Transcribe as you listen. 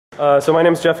So my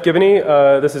name is Jeff Gibney.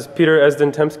 This is Peter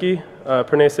Ezden-Temsky,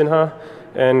 Pranay Sinha,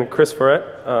 and Chris Ferret.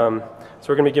 So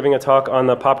we're going to be giving a talk on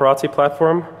the Paparazzi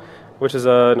platform, which is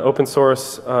an open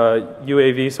source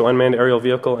UAV, so unmanned aerial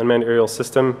vehicle, unmanned aerial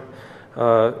system,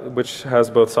 which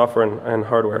has both software and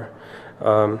hardware.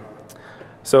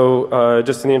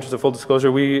 Just in the interest of full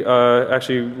disclosure, we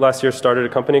actually last year started a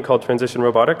company called Transition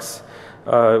Robotics,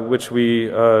 which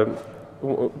we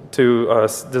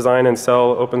design and sell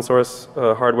open source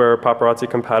hardware, Paparazzi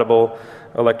compatible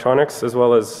electronics, as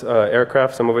well as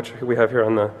aircraft, some of which we have here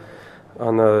on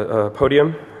the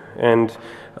podium. And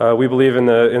we believe in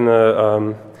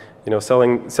the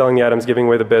selling the atoms, giving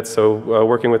away the bits. So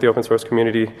working with the open source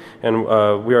community, and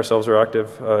we ourselves are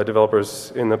active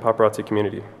developers in the Paparazzi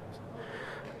community.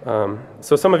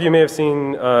 So some of you may have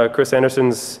seen Chris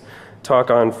Anderson's talk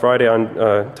on Friday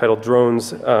titled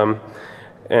Drones.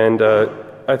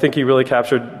 I think he really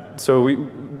captured, so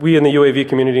we in the UAV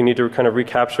community need to kind of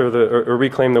recapture or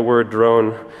reclaim the word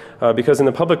drone, because in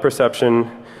the public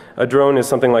perception, a drone is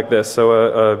something like this. So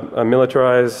a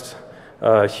militarized,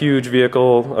 huge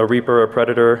vehicle, a Reaper, a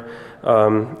Predator.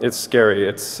 It's scary.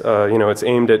 It's it's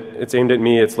aimed at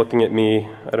me. It's looking at me.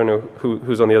 I don't know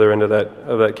who's on the other end of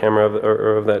that camera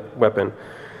or of that weapon.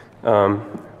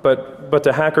 But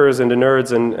to hackers and to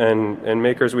nerds and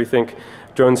makers, we think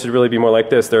drones should really be more like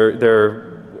this.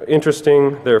 They're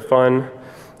interesting, they're fun,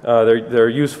 they're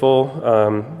useful,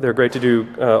 they're great to do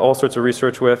all sorts of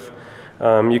research with.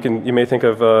 You may think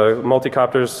of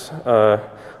multicopters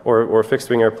or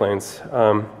fixed-wing airplanes.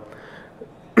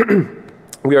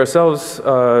 We ourselves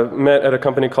met at a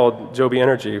company called Joby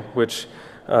Energy, which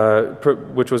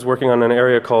was working on an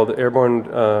area called airborne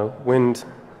wind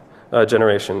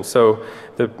generation. So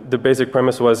the basic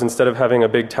premise was, instead of having a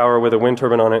big tower with a wind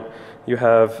turbine on it, you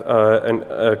have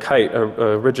a kite,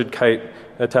 a rigid kite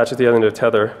attached at the end of a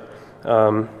tether,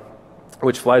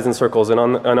 which flies in circles. And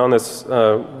on this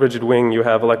rigid wing, you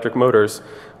have electric motors,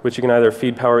 which you can either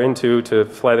feed power into to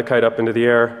fly the kite up into the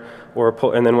air,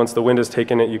 and then once the wind has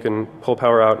taken it, you can pull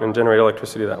power out and generate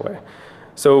electricity that way.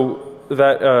 So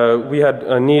that we had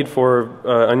a need for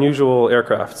unusual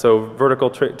aircraft. So vertical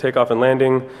takeoff and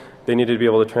landing. They needed to be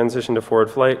able to transition to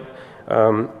forward flight,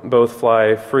 both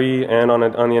fly free and on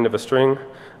the end of a string,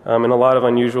 and a lot of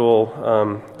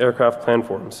unusual aircraft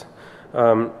platforms.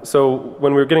 So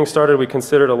when we were getting started, we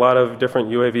considered a lot of different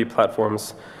UAV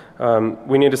platforms.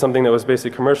 We needed something that was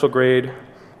basically commercial grade,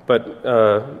 but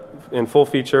in full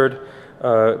featured.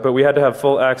 But we had to have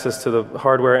full access to the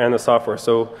hardware and the software.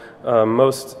 So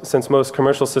since most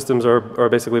commercial systems are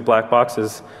basically black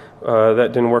boxes,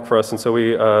 that didn't work for us. And so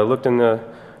we looked in the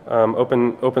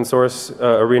open source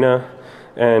arena,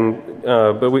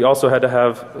 but we also had to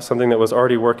have something that was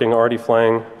already working, already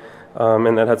flying,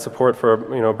 and that had support for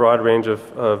a broad range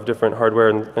of different hardware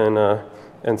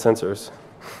and sensors.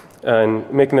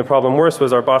 And making the problem worse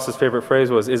was our boss's favorite phrase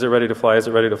was, "Is it ready to fly? Is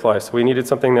it ready to fly?" So we needed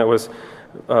something that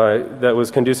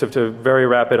was conducive to very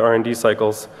rapid R&D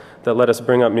cycles that let us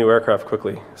bring up new aircraft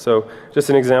quickly. So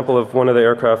just an example of one of the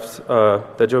aircraft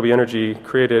that Joby Energy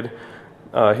created.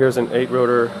 Here's an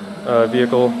 8-rotor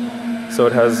vehicle. So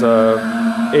it has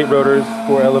 8 rotors,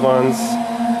 4 elevons,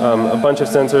 a bunch of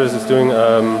sensors. It's doing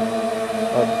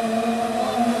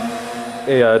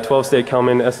a 12-state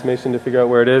Kalman estimation to figure out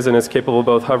where it is, and it's capable of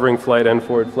both hovering flight and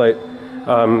forward flight,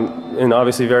 in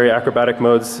obviously very acrobatic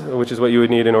modes, which is what you would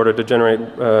need in order to generate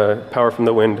power from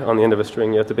the wind on the end of a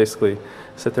string. You have to basically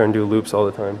sit there and do loops all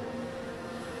the time.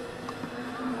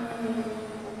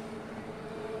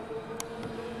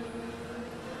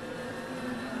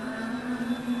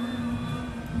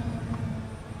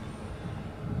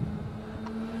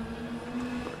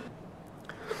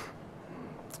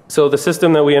 So the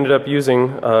system that we ended up using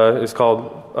is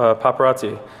called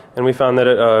Paparazzi, and we found that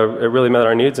it really met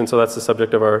our needs, and so that's the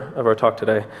subject of our talk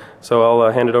today. So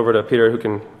I'll hand it over to Peter, who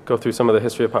can go through some of the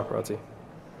history of Paparazzi.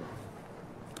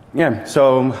 Yeah.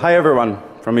 So hi everyone,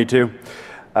 from me too.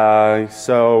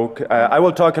 I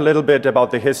will talk a little bit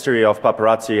about the history of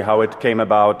Paparazzi, how it came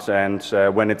about, and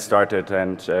when it started,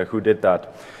 and who did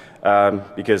that,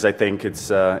 because I think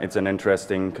it's an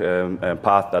interesting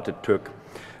path that it took.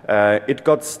 It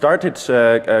got started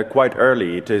quite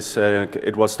early.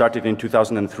 It was started in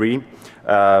 2003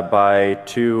 by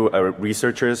 2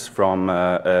 researchers from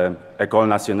École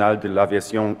Nationale de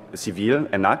l'Aviation Civile,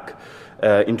 ENAC,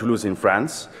 in Toulouse in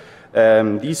France.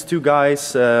 These 2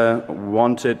 guys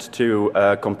wanted to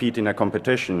compete in a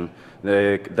competition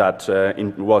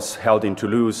that was held in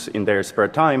Toulouse in their spare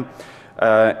time,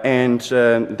 and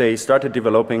they started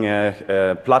developing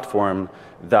a platform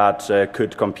that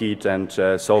could compete and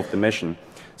solve the mission.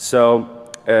 So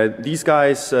these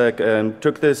guys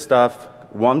took this stuff,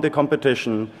 won the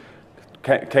competition,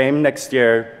 came next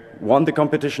year, won the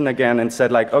competition again, and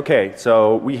said like, okay,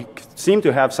 so we seem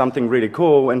to have something really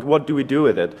cool, and what do we do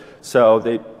with it? So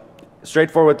the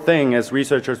straightforward thing as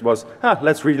researchers was,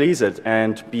 let's release it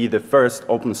and be the first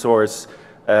open source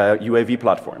UAV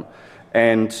platform.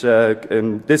 And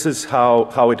this is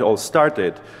how it all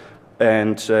started.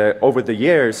 And over the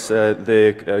years,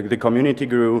 the community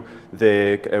grew,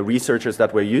 the researchers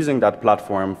that were using that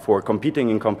platform for competing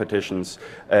in competitions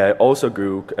also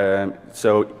grew.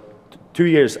 So 2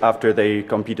 years after they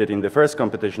competed in the first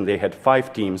competition, they had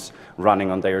 5 teams running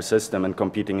on their system and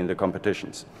competing in the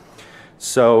competitions.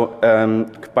 So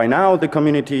by now, the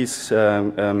community is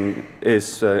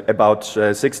about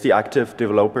 60 active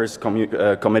developers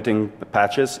committing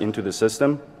patches into the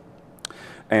system.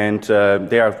 And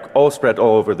they are all spread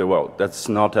all over the world. That's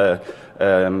not a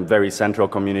very central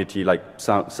community, like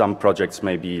some projects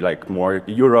may be like more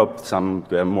Europe, some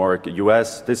more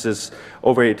US. This is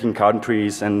over 18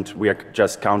 countries, and we are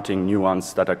just counting new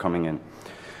ones that are coming in.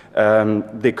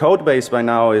 The code base by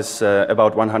now is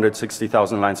about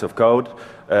 160,000 lines of code,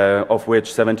 of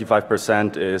which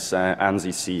 75% is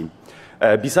ANSI C.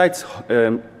 Besides,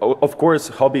 of course,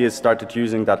 hobbyists started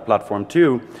using that platform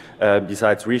too,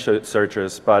 besides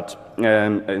researchers, but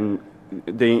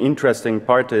the interesting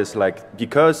part is like,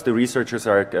 because the researchers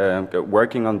are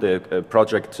working on the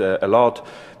project a lot,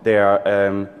 they are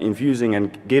infusing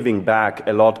and giving back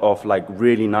a lot of like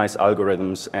really nice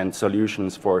algorithms and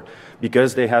solutions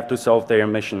because they have to solve their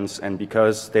missions and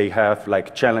because they have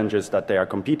like challenges that they are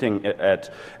competing at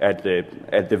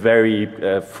the very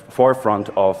forefront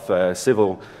of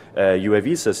civil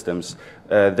UAV systems.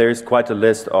 There's quite a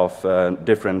list of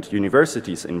different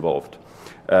universities involved.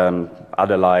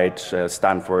 Adelaide,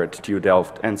 Stanford, TU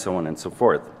Delft, and so on and so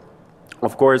forth.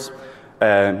 Of course,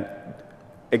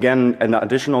 again, an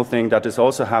additional thing that is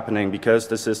also happening, because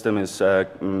the system is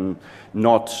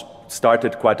not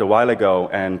started quite a while ago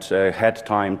and had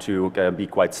time to be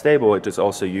quite stable, it is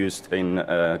also used in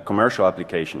commercial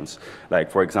applications. Like,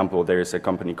 for example, there is a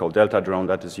company called Delta Drone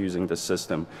that is using the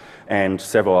system, and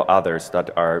several others that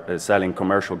are selling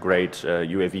commercial-grade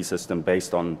UAV system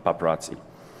based on Paparazzi.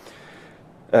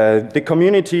 The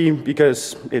community,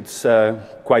 because it's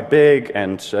quite big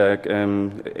and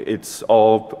it's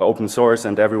all open source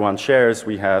and everyone shares,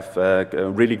 we have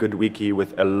a really good wiki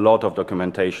with a lot of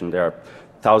documentation. There are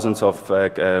thousands of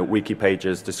wiki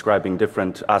pages describing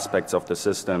different aspects of the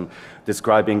system,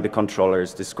 describing the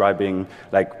controllers, describing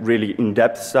like really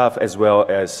in-depth stuff, as well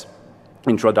as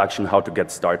introduction how to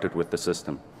get started with the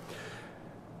system.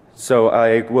 So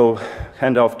I will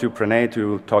hand off to Pranay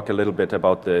to talk a little bit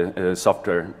about the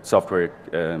software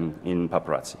in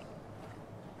Paparazzi.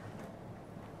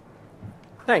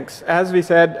 Thanks. As we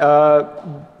said,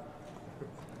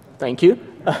 thank you.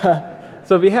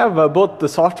 So we have both the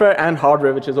software and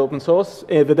hardware, which is open source,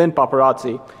 within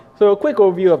Paparazzi. So a quick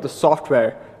overview of the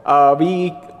software.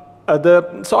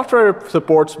 The software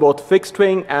supports both fixed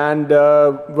wing and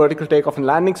vertical takeoff and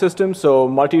landing systems, so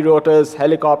multi-rotors,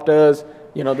 helicopters,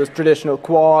 you know, there's traditional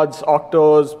quads,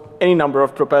 octos, any number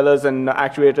of propellers and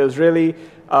actuators really,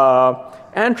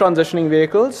 and transitioning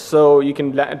vehicles. So you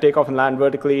can take off and land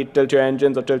vertically, tilt your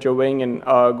engines or tilt your wing and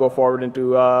go forward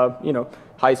into, you know,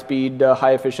 high speed,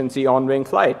 high efficiency on-wing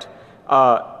flight.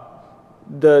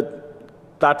 The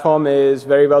platform is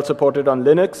very well supported on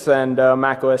Linux and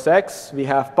Mac OS X. We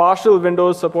have partial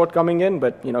Windows support coming in,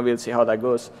 but you know, we'll see how that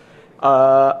goes.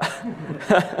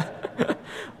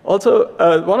 Also,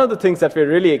 one of the things that we're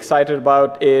really excited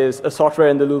about is a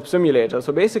software-in-the-loop simulator.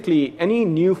 So basically, any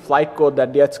new flight code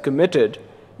that gets committed,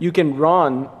 you can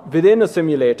run within a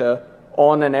simulator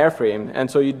on an airframe. And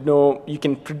so you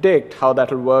can predict how that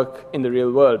will work in the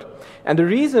real world. And the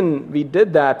reason we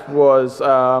did that was,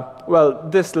 well,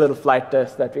 this little flight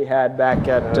test that we had back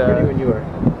at... when you were...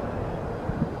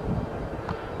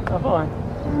 Oh, hold on.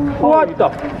 What the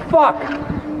fuck?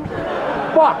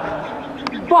 Fuck!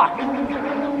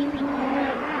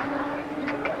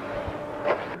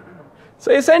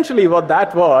 So essentially what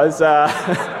that was, so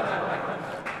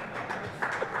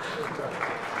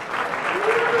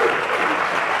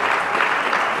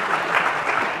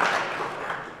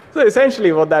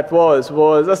essentially what that was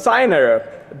a sign error.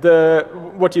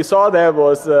 What you saw there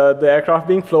was the aircraft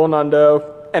being flown under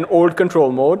an old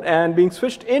control mode and being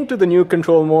switched into the new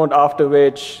control mode, after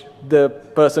which the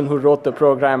person who wrote the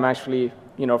program actually,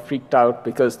 you know, freaked out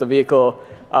because the vehicle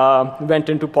went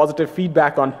into positive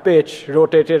feedback on pitch,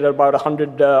 rotated about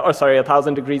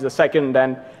 1,000 degrees a second,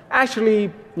 and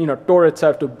actually, you know, tore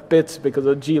itself to bits because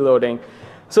of G loading.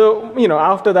 So,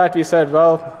 after that, we said,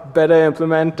 well, better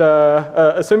implement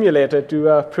a simulator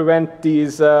to prevent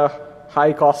these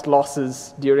high-cost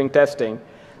losses during testing,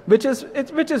 which is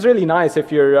really nice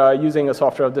if you're using a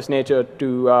software of this nature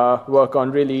to work on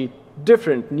really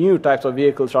different new types of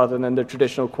vehicles rather than the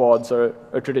traditional quads or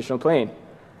a traditional plane.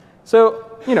 So,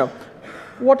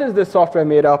 what is this software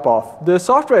made up of? The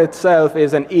software itself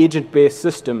is an agent-based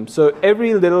system. So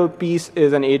every little piece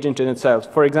is an agent in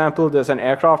itself. For example, there's an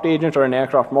aircraft agent or an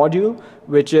aircraft module,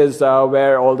 which is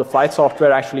where all the flight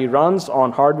software actually runs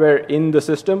on hardware in the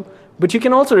system. But you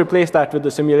can also replace that with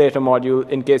the simulator module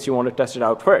in case you want to test it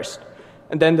out first.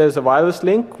 And then there's a wireless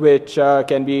link, which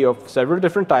can be of several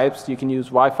different types. You can use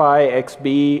Wi-Fi,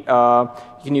 XB.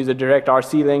 You can use a direct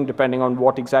RC link, depending on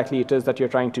what exactly it is that you're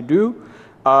trying to do.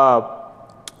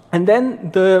 And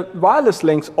then the wireless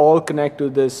links all connect to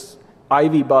this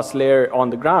IV bus layer on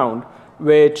the ground,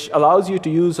 which allows you to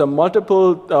use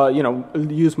multiple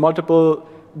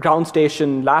ground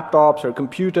station laptops or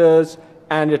computers,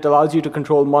 and it allows you to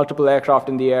control multiple aircraft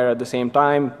in the air at the same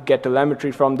time, get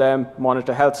telemetry from them,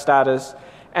 monitor health status.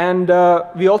 And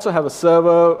we also have a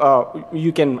server.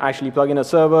 You can actually plug in a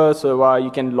server, so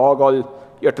you can log all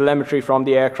your telemetry from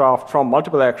the aircraft, from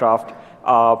multiple aircraft,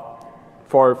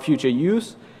 for future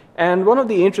use. And one of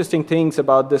the interesting things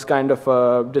about this kind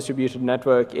of distributed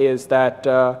network is that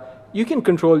you can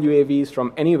control UAVs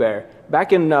from anywhere.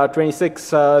 Back in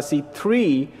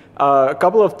 26C3, a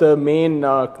couple of the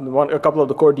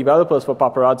core developers for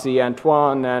Paparazzi,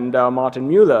 Antoine and Martin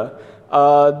Mueller,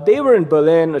 they were in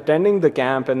Berlin attending the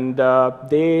camp, and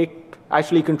they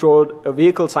actually controlled a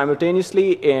vehicle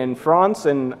simultaneously in France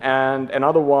and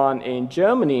another one in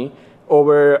Germany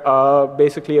over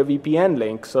basically a VPN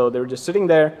link. So they were just sitting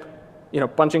there,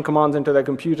 punching commands into their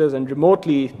computers, and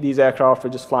remotely these aircraft were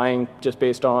just flying just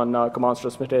based on commands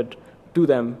transmitted to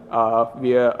them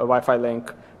via a Wi-Fi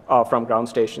link from ground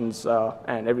stations,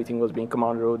 and everything was being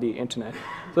commanded over the internet.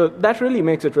 So that really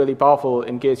makes it really powerful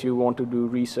in case you want to do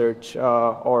research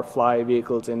or fly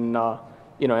vehicles in a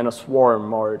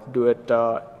swarm, or do it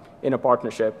in a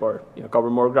partnership, or cover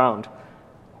more ground.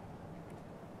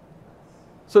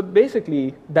 So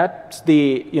basically, that's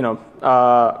the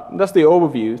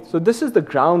overview. So this is the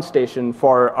ground station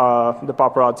for the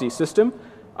Paparazzi system.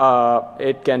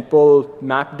 It can pull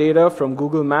map data from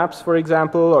Google Maps, for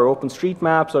example, or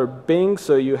OpenStreetMaps or Bing.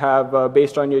 So you have,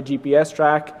 based on your GPS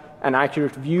track, an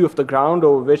accurate view of the ground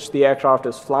over which the aircraft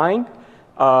is flying.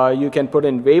 You can put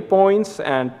in waypoints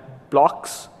and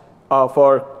blocks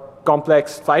for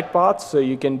complex flight paths. So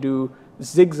you can do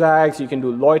zigzags, you can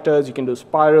do loiters, you can do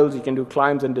spirals, you can do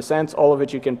climbs and descents, all of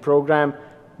which you can program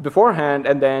beforehand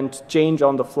and then change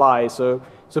on the fly. So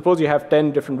suppose you have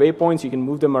 10 different waypoints, you can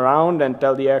move them around and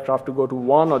tell the aircraft to go to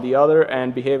one or the other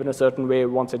and behave in a certain way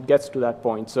once it gets to that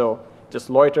point. So just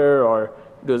loiter, or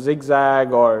do a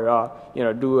zigzag, or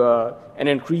do an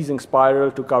increasing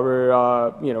spiral to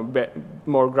cover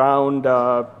more ground,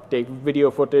 take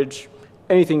video footage,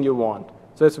 anything you want.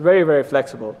 So it's very, very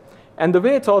flexible. And the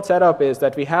way it's all set up is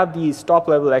that we have these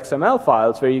top-level XML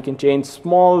files where you can change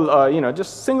small,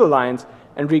 just single lines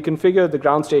and reconfigure the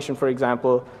ground station, for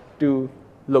example, to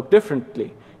look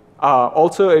differently.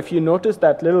 Also, if you notice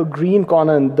that little green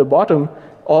corner in the bottom,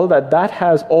 that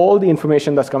has all the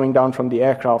information that's coming down from the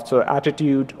aircraft. So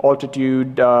attitude,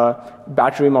 altitude,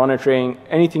 battery monitoring,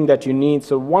 anything that you need.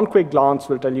 So one quick glance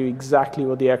will tell you exactly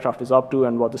what the aircraft is up to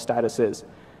and what the status is.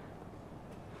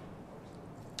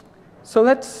 So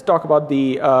let's talk about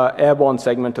the airborne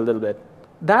segment a little bit.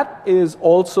 That is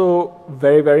also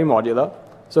very, very modular.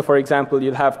 So for example,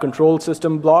 you'll have control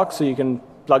system blocks, so you can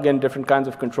plug in different kinds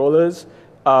of controllers.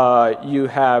 You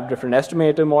have different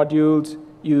estimator modules.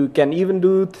 You can even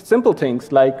do simple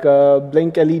things like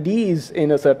blink LEDs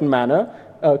in a certain manner.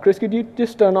 Chris, could you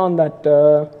just turn on that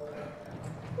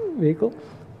vehicle?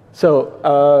 So,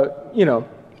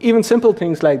 even simple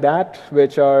things like that,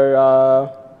 which are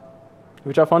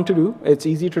fun to do. It's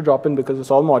easy to drop in because it's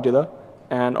all modular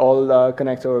and all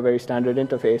connects over a very standard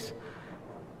interface.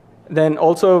 Then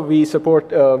also we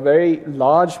support a very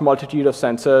large multitude of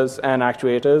sensors and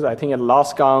actuators. I think at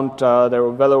last count, there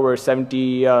were well over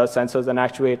 70 sensors and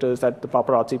actuators that the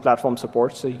Paparazzi platform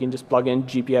supports. So you can just plug in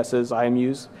GPSs,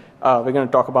 IMUs. We're going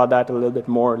to talk about that a little bit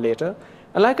more later.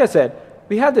 And like I said,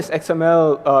 we have this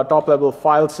XML top-level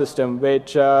file system,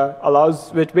 which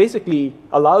basically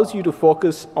allows you to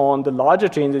focus on the larger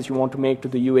changes you want to make to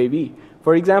the UAV.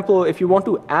 For example, if you want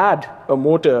to add a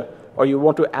motor, or you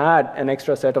want to add an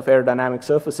extra set of aerodynamic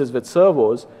surfaces with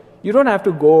servos, you don't have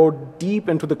to go deep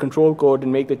into the control code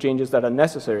and make the changes that are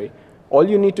necessary. All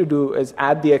you need to do is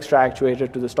add the extra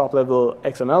actuator to this top-level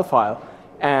XML file,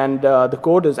 and the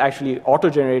code is actually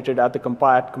auto-generated at the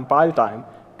compile time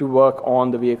to work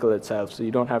on the vehicle itself. So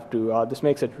you don't have to, this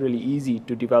makes it really easy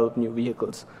to develop new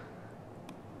vehicles.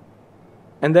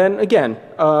 And then again,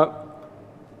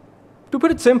 to put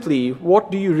it simply,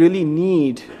 what do you really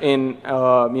need in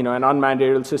an unmanned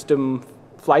aerial system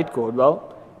flight code?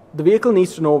 Well, the vehicle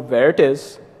needs to know where it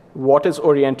is, what it's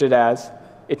oriented as.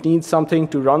 It needs something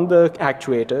to run the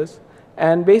actuators.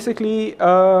 And basically,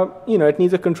 it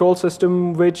needs a control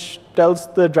system which tells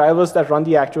the drivers that run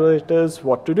the actuators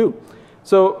what to do.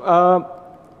 So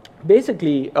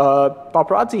basically,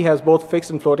 Paparazzi has both fixed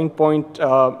and floating point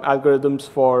algorithms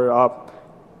for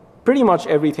pretty much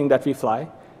everything that we fly.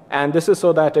 And this is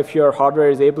so that if your hardware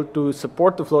is able to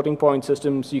support the floating point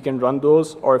systems, you can run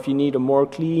those. Or if you need a more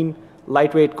clean,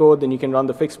 lightweight code, then you can run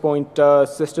the fixed point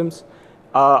systems.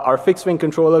 Our fixed wing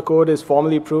controller code is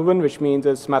formally proven, which means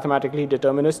it's mathematically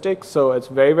deterministic. So it's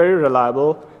very, very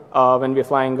reliable when we're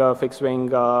flying fixed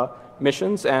wing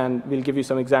missions. And we'll give you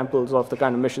some examples of the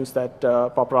kind of missions that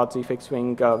Paparazzi fixed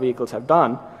wing vehicles have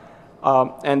done.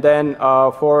 And then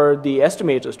for the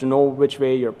estimators to know which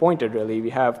way you're pointed, really,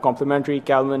 we have complementary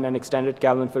Kalman and extended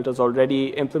Kalman filters already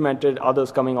implemented,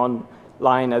 others coming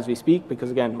online as we speak,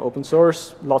 because again, open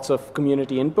source, lots of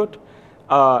community input.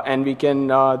 And we can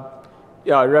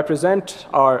represent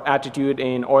our attitude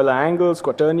in Euler angles,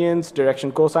 quaternions,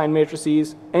 direction cosine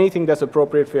matrices, anything that's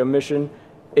appropriate for your mission.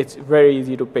 It's very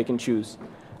easy to pick and choose.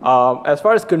 As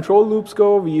far as control loops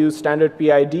go, we use standard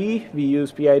PID. We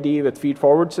use PID with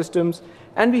feed-forward systems.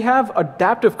 And we have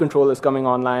adaptive controllers coming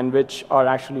online, which are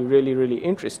actually really, really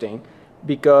interesting.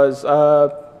 Because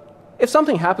if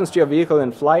something happens to your vehicle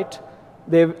in flight,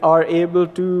 they are able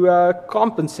to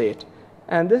compensate.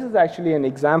 And this is actually an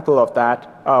example of that.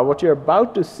 What you're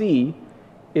about to see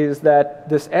is that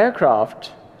this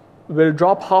aircraft will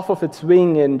drop half of its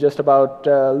wing in just about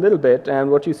a little bit. And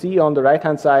what you see on the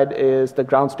right-hand side is the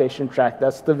ground station track.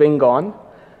 That's the wing gone.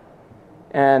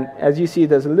 And as you see,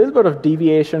 there's a little bit of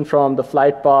deviation from the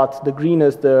flight path. The green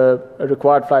is the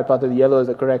required flight path, and the yellow is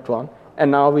the correct one. And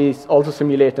now we also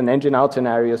simulate an engine out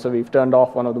scenario, so we've turned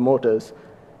off one of the motors.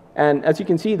 And as you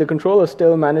can see, the controller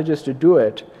still manages to do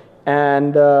it.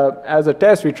 And as a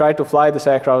test, we tried to fly this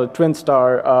aircraft with Twin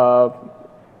Star.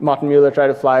 Martin Mueller tried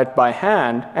to fly it by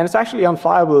hand, and it's actually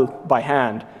unflyable by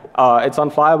hand. It's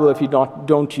unflyable if you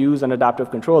don't use an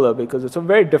adaptive controller, because it's a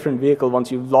very different vehicle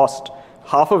once you've lost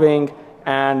half a wing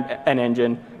and an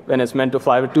engine, when it's meant to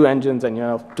fly with two engines and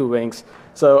 2 wings.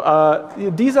 So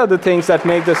these are the things that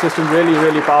make the system really,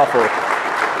 really powerful.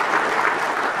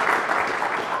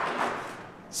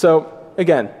 So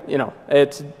again,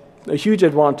 it's a huge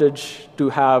advantage to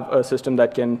have a system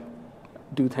that can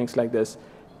do things like this.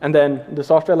 And then the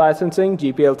software licensing,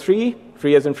 GPL3,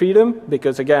 free as in freedom,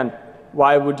 because again,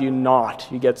 why would you not?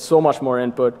 You get so much more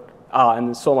input, and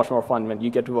it's so much more fun when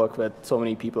you get to work with so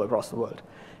many people across the world.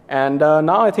 And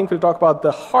now I think we'll talk about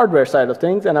the hardware side of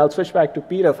things, and I'll switch back to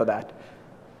Peter for that.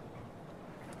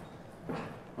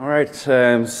 All right,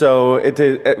 so it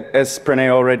is, as Pranay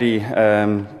already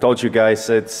told you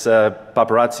guys, it's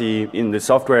Paparazzi in the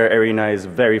software arena is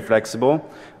very flexible.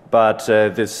 But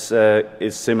this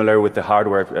is similar with the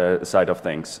hardware side of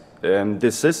things.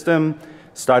 This system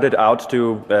started out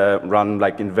to run,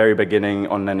 like in the very beginning,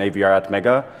 on an AVR at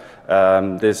Mega.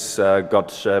 This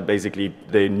got basically,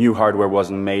 the new hardware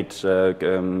wasn't made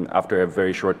after a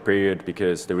very short period,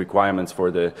 because the requirements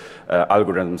for the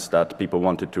algorithms that people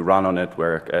wanted to run on it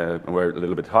were a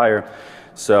little bit higher.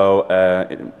 So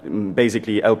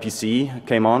basically LPC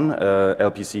came on,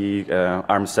 LPC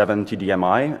ARM7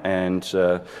 TDMI, and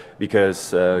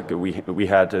because we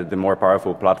had the more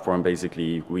powerful platform,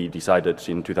 basically we decided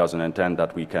in 2010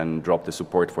 that we can drop the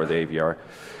support for the AVR.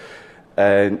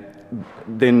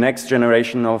 The next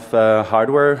generation of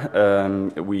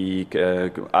hardware, we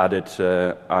added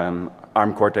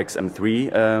ARM Cortex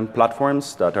M3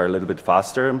 platforms that are a little bit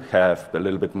faster, have a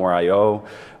little bit more I/O,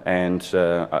 and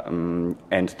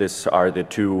these are the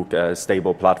 2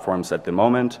 stable platforms at the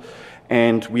moment.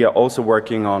 And we are also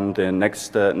working on the next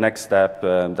step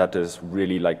that is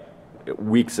really like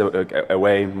weeks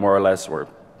away, more or less, or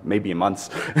maybe months,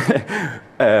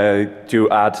 to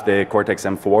add the Cortex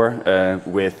M4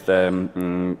 with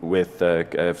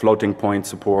floating point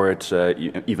support,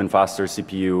 even faster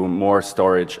CPU, more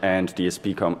storage, and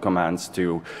DSP commands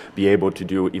to be able to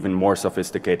do even more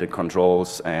sophisticated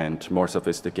controls and more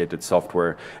sophisticated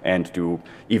software, and do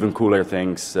even cooler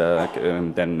things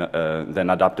than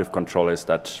adaptive controllers.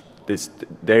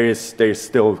 There is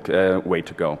still a way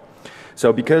to go.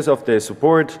 So because of the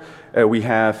support, we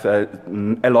have a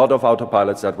lot of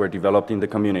autopilots that were developed in the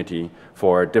community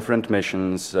for different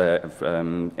missions, this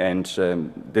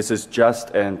is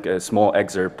just a small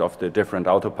excerpt of the different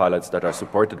autopilots that are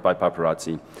supported by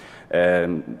Paparazzi.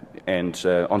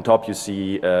 On top you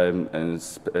see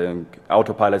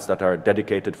autopilots that are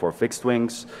dedicated for fixed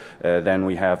wings. Then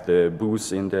we have the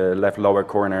booth in the left lower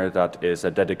corner that is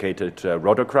a dedicated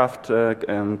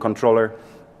rotorcraft controller.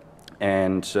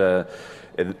 And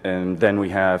then we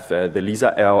have the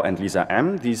Lisa L and Lisa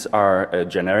M. These are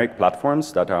generic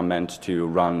platforms that are meant to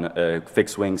run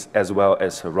fixed wings as well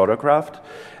as rotorcraft.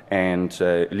 And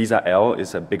Lisa L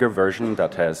is a bigger version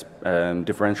that has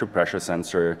differential pressure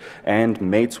sensor and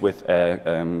mates with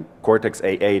a Cortex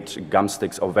A8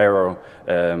 Gumsticks Overo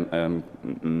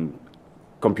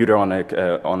computer on a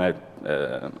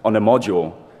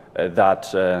module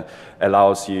that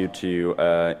allows you to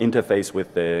interface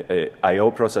with the I/O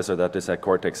processor that is a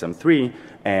Cortex M3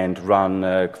 and run,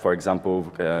 for example,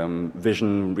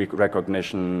 vision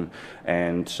recognition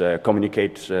and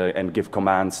communicate and give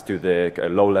commands to the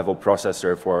low-level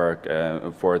processor for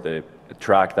the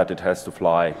track that it has to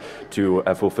fly to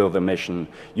fulfill the mission.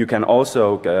 You can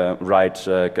also write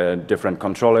different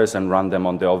controllers and run them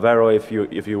on the Overo if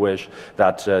you wish.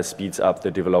 That speeds up the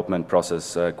development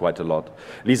process quite a lot.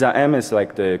 Lisa M is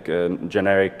like the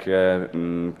generic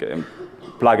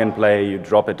plug and play. You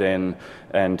drop it in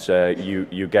and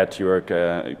you get your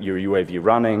UAV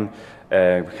running.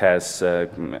 Has 8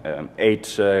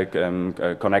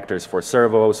 connectors for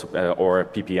servos or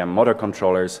PPM motor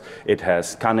controllers. It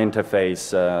has CAN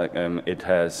interface. It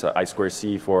has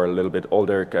I2C for a little bit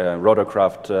older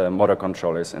rotorcraft motor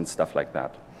controllers and stuff like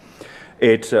that.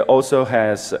 It also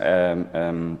has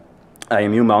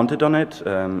IMU mounted on it.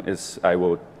 I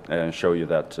will show you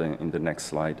that in the next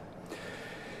slide.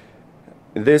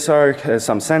 These are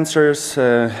some sensors,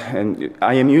 and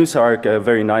IMUs are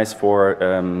very nice for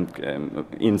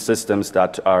in systems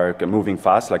that are moving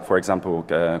fast, like for example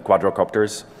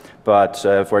quadrocopters. But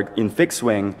in fixed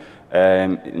wing,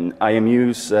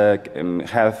 IMUs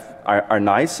are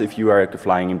nice if you are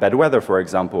flying in bad weather, for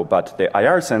example. But the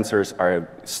IR sensors are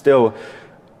still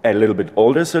a little bit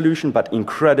older solution, but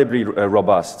incredibly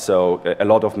robust. So a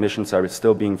lot of missions are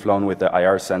still being flown with the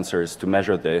IR sensors to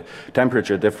measure the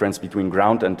temperature difference between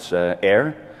ground and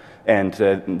air. And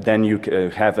then you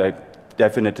have a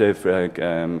definitive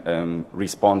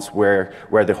response where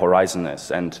the horizon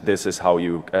is. And this is how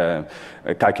you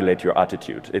calculate your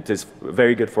altitude. It is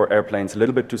very good for airplanes, a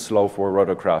little bit too slow for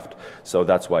rotorcraft. So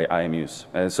that's why IMUs.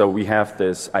 So we have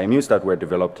this IMUs that were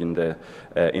developed in the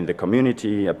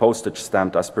community, a postage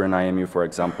stamped aspirin IMU, for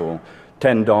example,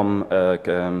 10 DOM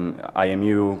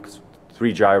IMU,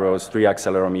 3 gyros, 3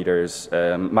 accelerometers,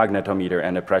 magnetometer,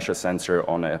 and a pressure sensor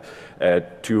on a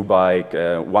 2 by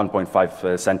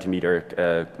 1.5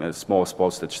 centimeter small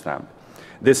postage stamp.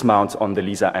 This mounts on the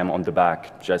Lisa M on the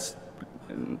back, just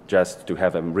to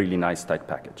have a really nice tight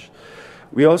package.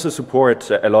 We also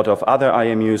support a lot of other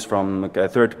IMUs from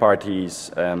third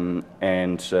parties, and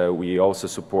we also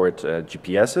support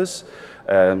GPSs.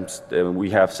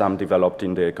 We have some developed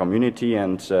in the community,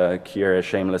 and here a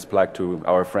shameless plug to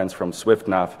our friends from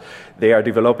SwiftNav. They are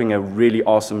developing a really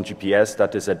awesome GPS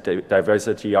that is a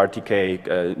diversity RTK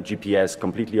GPS,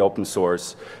 completely open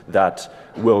source, that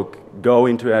will go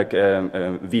into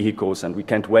vehicles, and we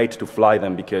can't wait to fly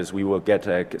them because we will get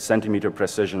a centimeter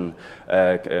precision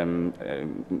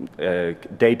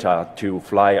data to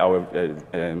fly our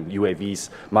UAVs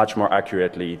much more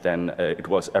accurately than it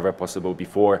was ever possible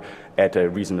before at a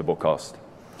reasonable cost.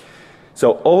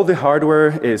 So all the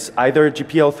hardware is either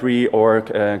GPL3 or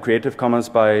Creative Commons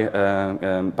by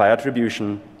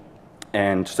attribution,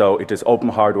 and so it is open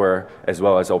hardware as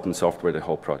well as open software, the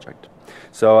whole project.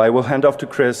 So I will hand off to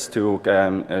Chris to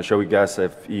show you guys a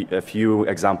few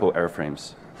example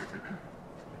airframes.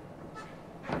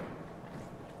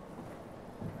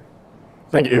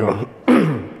 Thank you.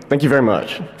 Thank you very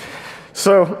much.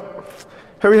 So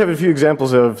here we have a few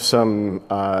examples of some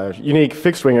unique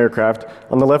fixed-wing aircraft.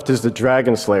 On the left is the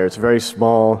Dragon Slayer. It's a very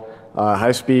small,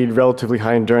 high-speed, relatively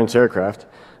high-endurance aircraft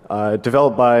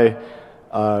developed by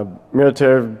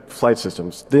Military Flight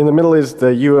Systems. In the middle is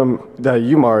the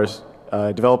UMARS,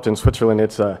 developed in Switzerland.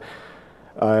 It's a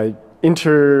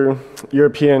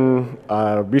inter-European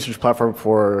research platform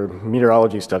for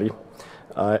meteorology study.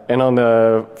 And on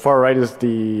the far right is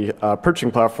the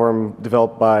perching platform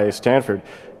developed by Stanford.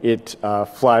 It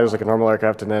flies like a normal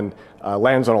aircraft and then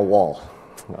lands on a wall,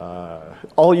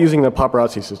 all using the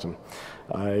Paparazzi system.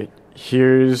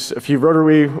 Here's a few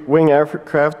rotary wing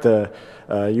aircraft. The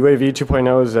UAV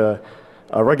 2.0 is a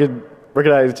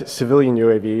ruggedized civilian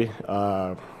UAV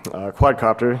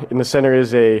quadcopter. In the center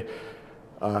is a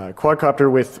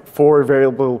quadcopter with 4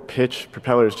 variable pitch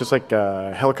propellers, just like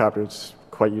a helicopter. It's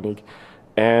quite unique.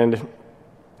 And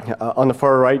on the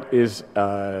far right is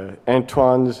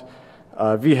Antoine's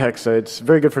V-Hexa. It's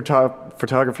very good for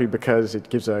photography because it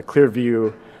gives a clear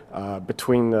view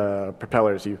between the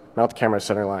propellers. You mount the camera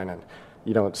center line and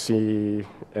you don't see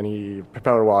any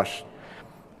propeller wash.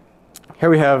 Here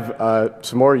we have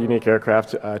some more unique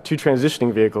aircraft, 2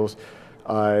 transitioning vehicles.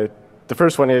 The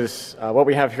first one is what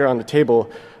we have here on the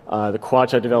table, the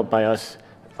Quadshot developed by us.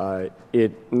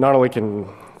 It not only can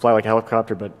fly like a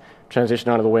helicopter, but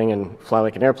transition onto the wing and fly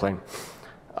like an airplane.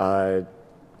 And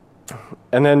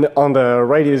then on the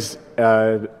right is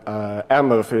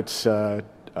Atmos. It's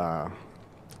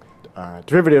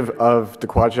derivative of the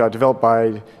Quadshot developed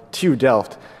by TU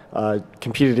Delft,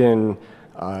 competed in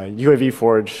UAV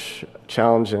Forge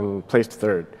Challenge and placed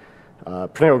 3rd.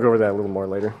 Pranay will go over that a little more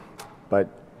later. But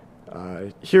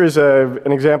here is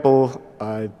an example.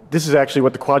 This is actually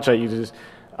what the Quadshot uses.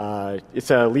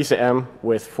 It's a Lisa M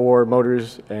with 4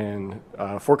 motors and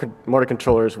 4 motor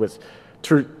controllers with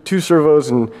 2 servos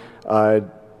and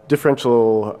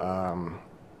differential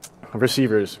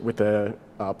receivers with the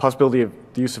possibility of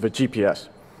the use of a GPS.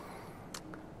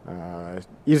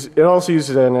 It also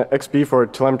uses an XB for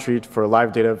telemetry for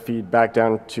live data feed back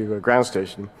down to a ground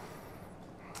station.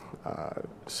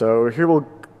 So here we'll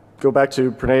go back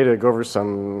to Pranay to go over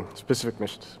some specific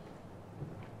missions.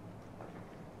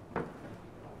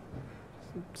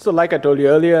 So like I told you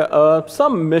earlier,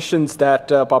 some missions that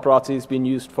Paparazzi has been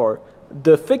used for.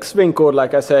 The fixed wing code,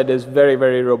 like I said, is very,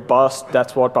 very robust.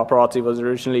 That's what Paparazzi was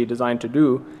originally designed to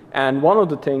do. And one of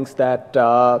the things that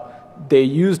they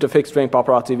used a fixed wing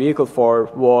Paparazzi vehicle for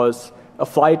was a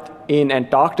flight in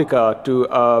Antarctica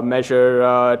to measure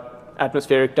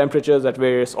atmospheric temperatures at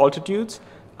various altitudes.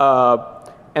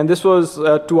 And this was,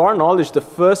 to our knowledge, the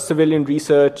first civilian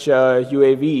research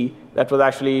UAV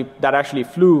that actually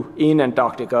flew in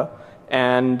Antarctica.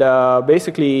 And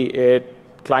basically, it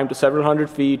climbed to several hundred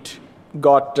feet,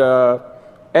 got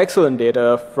excellent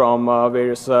data from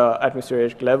various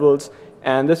atmospheric levels.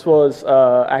 And this was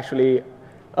actually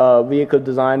a vehicle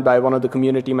designed by one of the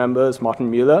community members, Martin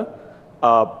Mueller.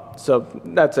 So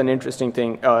that's an interesting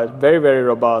thing. Very, very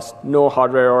robust, no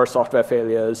hardware or software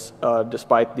failures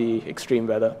despite the extreme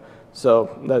weather. So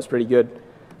that's pretty good.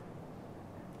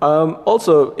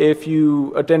 Also, if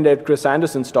you attended Chris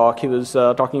Anderson's talk, he was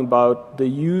talking about the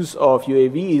use of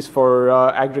UAVs for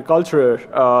agriculture,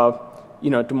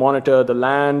 to monitor the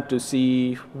land, to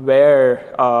see where,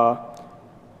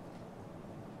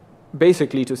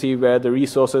 basically to see where the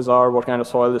resources are, what kind of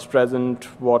soil is present,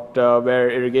 where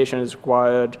irrigation is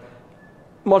required,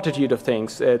 multitude of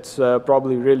things. It's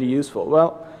probably really useful.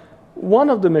 Well, one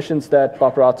of the missions that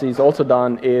Paparazzi has also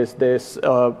done is this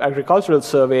agricultural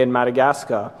survey in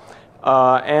Madagascar.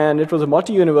 And it was a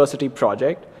multi-university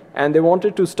project. And they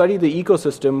wanted to study the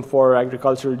ecosystem for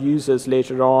agricultural uses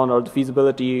later on, or the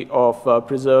feasibility of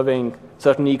preserving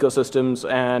certain ecosystems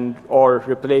or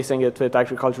replacing it with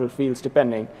agricultural fields,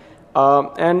 depending.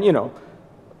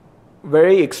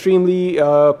 Very extremely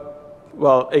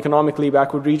economically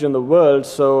backward region of the world,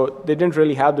 so they didn't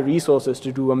really have the resources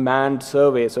to do a manned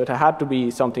survey. So it had to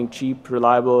be something cheap,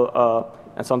 reliable,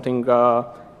 and something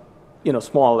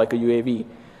small like a UAV.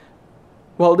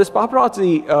 Well, this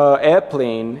Paparazzi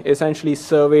airplane essentially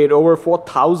surveyed over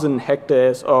 4,000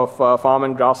 hectares of farm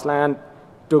and grassland,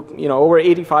 took over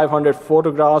 8,500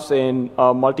 photographs in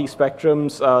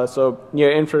multi-spectrums, so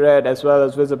near infrared as well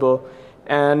as visible.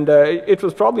 And it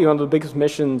was probably one of the biggest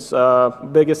missions,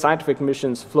 biggest scientific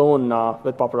missions flown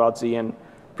with Paparazzi, and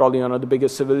probably one of the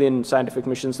biggest civilian scientific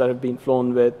missions that have been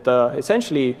flown with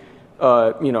essentially,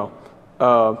 an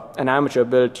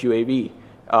amateur-built UAV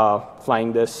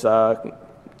flying this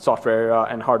software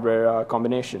and hardware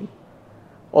combination.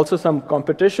 Also, some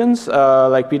competitions,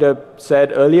 like Peter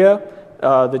said earlier.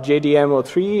 The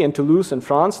JDM-03 in Toulouse in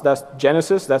France, that's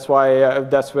Genesis. That's why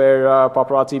that's where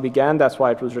Paparazzi began. That's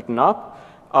why it was written up.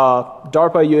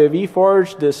 DARPA UAV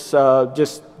Forge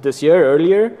just this year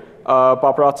earlier.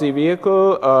 Paparazzi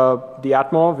vehicle, the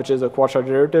Atmo, which is a Quadshot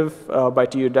derivative by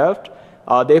TU Delft.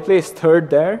 They placed 3rd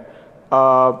there.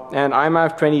 And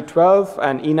IMAF 2012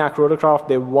 and ENAC Rotorcraft,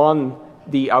 they won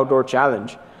the outdoor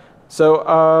challenge. So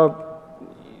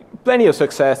plenty of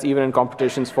success even in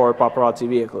competitions for Paparazzi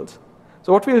vehicles.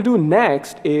 So what we'll do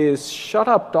next is shut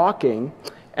up talking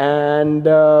and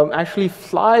actually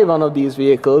fly one of these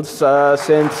vehicles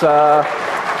since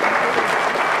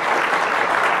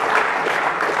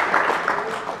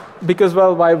because,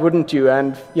 well, why wouldn't you?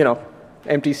 And,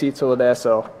 empty seats over there,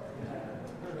 so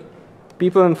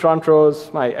people in front rows,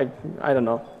 I don't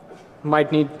know.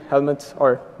 might need helmets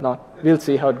or not. We'll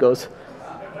see how it goes.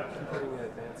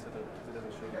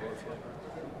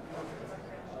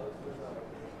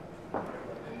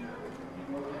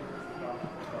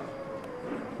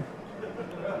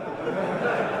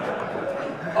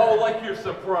 Oh, like you're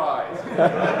surprised.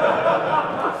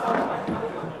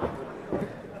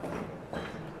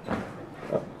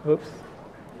 Oops.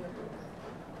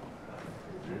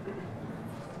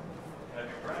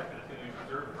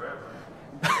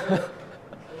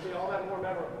 All that more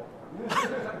memorable.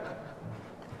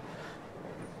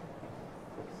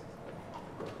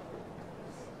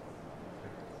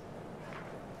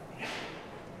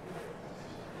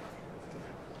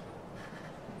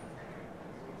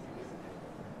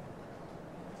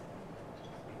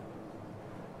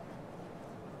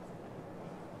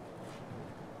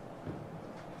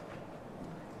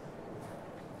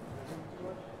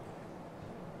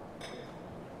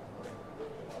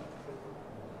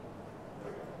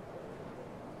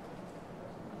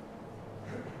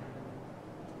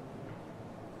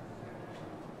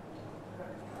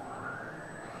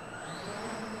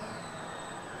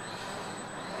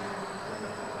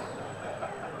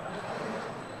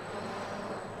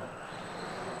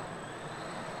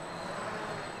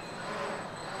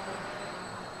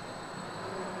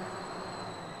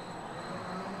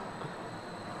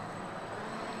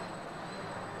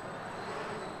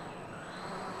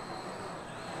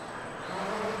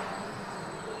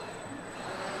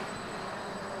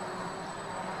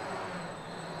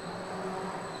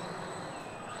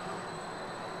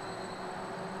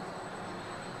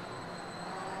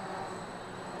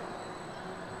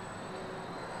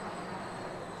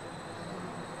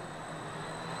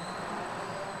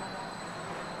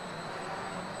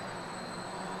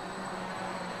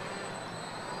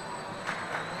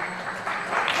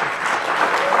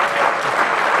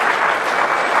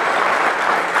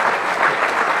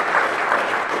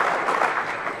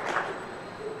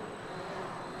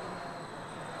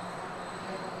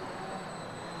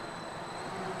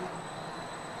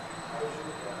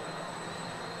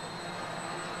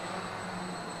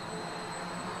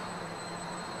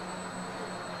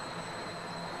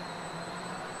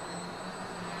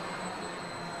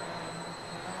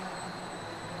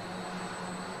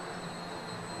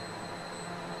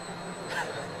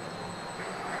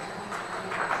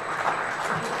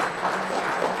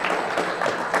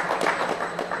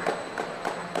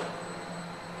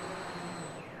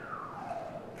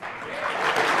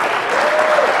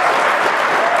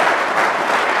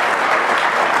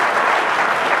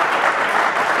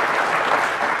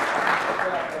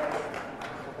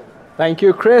 Thank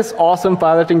you, Chris. Awesome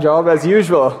piloting job as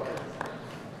usual.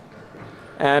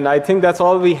 And I think that's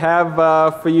all we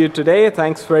have for you today.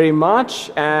 Thanks very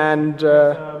much. And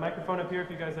Microphone up here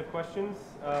if you guys have questions,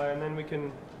 and then we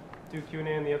can do Q&A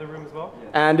in the other room as well.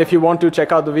 And if you want to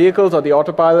check out the vehicles or the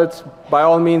autopilots, by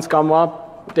all means, come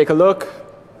up, take a look.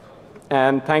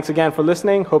 And thanks again for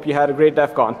listening. Hope you had a great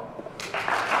DEF CON.